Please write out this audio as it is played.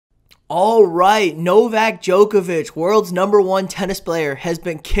All right, Novak Djokovic, world's #1 tennis player, has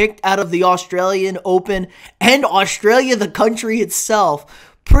been kicked out of the Australian Open and Australia, the country itself.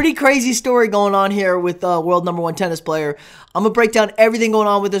 Pretty crazy story going on here with world #1 tennis player. I'm going to break down everything going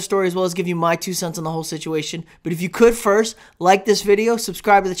on with this story as well as give you my 2 cents on the whole situation. But if you could first, like this video,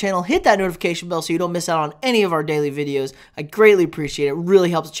 subscribe to the channel, hit that notification bell so you don't miss out on any of our daily videos. I greatly appreciate it. It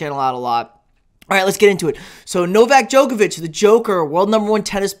really helps the channel out a lot. All right, let's get into it. So Novak Djokovic, the Joker, world #1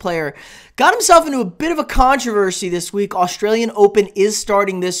 tennis player, got himself into a bit of a controversy this week. Australian Open is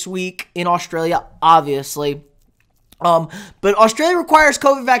starting this week in Australia, obviously. But Australia requires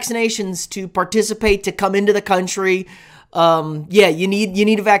COVID vaccinations to participate, to come into the country. Yeah, you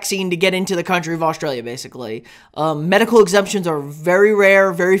need a vaccine to get into the country of Australia, basically. Medical exemptions are very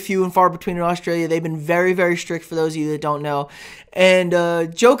rare, very few and far between in Australia. They've been very, very strict for those of you that don't know. And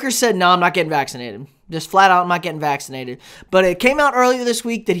Joker said, no, I'm not getting vaccinated. Just flat out, I'm not getting vaccinated. But it came out earlier this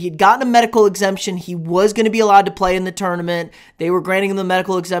week that he'd gotten a medical exemption. He was going to be allowed to play in the tournament. They were granting him the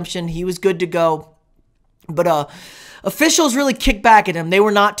medical exemption. He was good to go. But officials really kicked back at him. They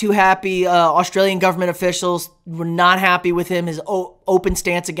were not too happy. Australian government officials were not happy with him, his open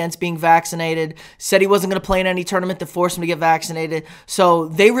stance against being vaccinated. Said he wasn't going to play in any tournament to force him to get vaccinated. So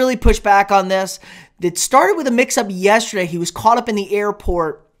they really pushed back on this. It started with a mix-up yesterday. He was caught up in the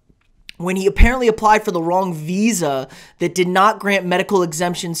airport when he apparently applied for the wrong visa that did not grant medical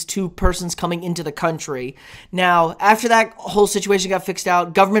exemptions to persons coming into the country. Now, after that whole situation got fixed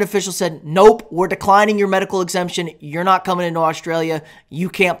out, government officials said, nope, we're declining your medical exemption. You're not coming into Australia. You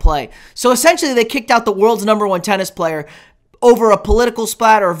can't play. So essentially, they kicked out the world's #1 tennis player over a political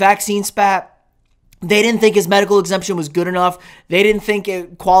spat or a vaccine spat. They didn't think his medical exemption was good enough. They didn't think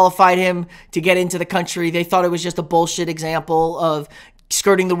it qualified him to get into the country. They thought it was just a bullshit example of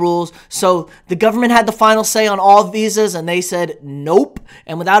skirting the rules. So the government had the final say on all visas, and they said nope.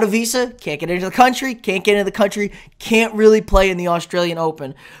 And without a visa, can't get into the country, can't really play in the Australian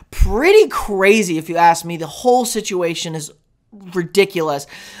Open. Pretty crazy if you ask me. The whole situation is ridiculous.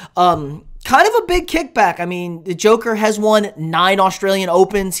 Kind of a big kickback. I mean, the Joker has won 9 Australian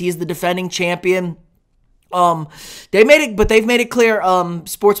Opens. He's the defending champion. They've made it clear,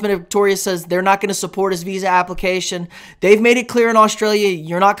 Sportsman Victoria says they're not going to support his visa application. They've made it clear in Australia,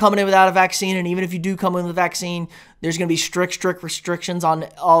 you're not coming in without a vaccine, and even if you do come in with a vaccine, there's going to be strict restrictions on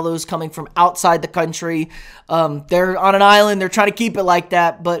all those coming from outside the country. They're on an island. They're trying to keep it like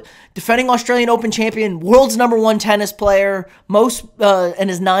that, but defending Australian Open champion, world's #1 tennis player, and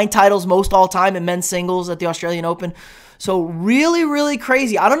his 9 titles, most all time in men's singles at the Australian Open. So really, really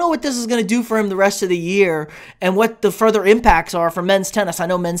crazy. I don't know what this is going to do for him the rest of the year and what the further impacts are for men's tennis. I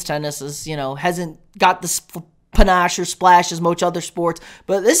know men's tennis is, hasn't got the panache or splash as much other sports,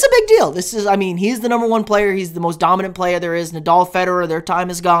 but this is a big deal. I mean, he's the #1 player. He's the most dominant player there is. Nadal, Federer, their time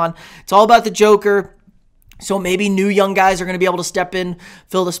is gone. It's all about the Joker. So maybe new young guys are going to be able to step in,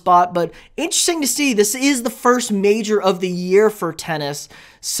 fill the spot. But interesting to see. This is the first major of the year for tennis.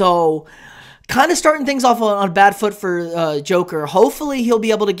 So kind of starting things off on a bad foot for Joker. Hopefully he'll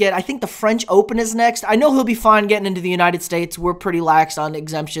be able to get, I think the French Open is next. I know he'll be fine getting into the United States. We're pretty lax on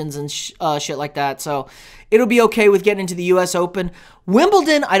exemptions and shit like that. So it'll be okay with getting into the US Open.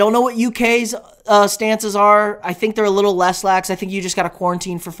 Wimbledon, I don't know what UK's stances are. I think they're a little less lax. I think you just got to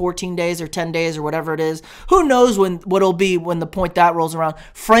quarantine for 14 days or 10 days or whatever it is. Who knows what it'll be when the point that rolls around.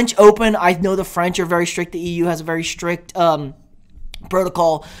 French Open, I know the French are very strict. The EU has a very strict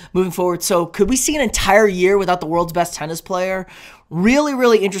protocol moving forward. So could we see an entire year without the world's best tennis player? Really,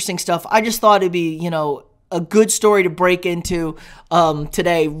 really interesting stuff. I just thought it'd be, a good story to break into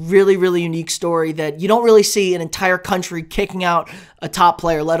today. Really, really unique story that you don't really see an entire country kicking out a top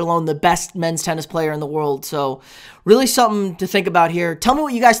player, let alone the best men's tennis player in the world. So really something to think about here. Tell me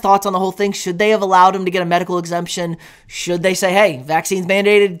what you guys' thoughts on the whole thing. Should they have allowed him to get a medical exemption? Should they say, hey, vaccine's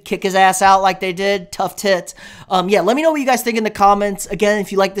mandated, kick his ass out like they did? Tough tits. Yeah, let me know what you guys think in the comments. Again,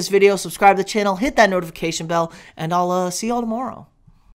 if you like this video, subscribe to the channel, hit that notification bell, and I'll see y'all tomorrow.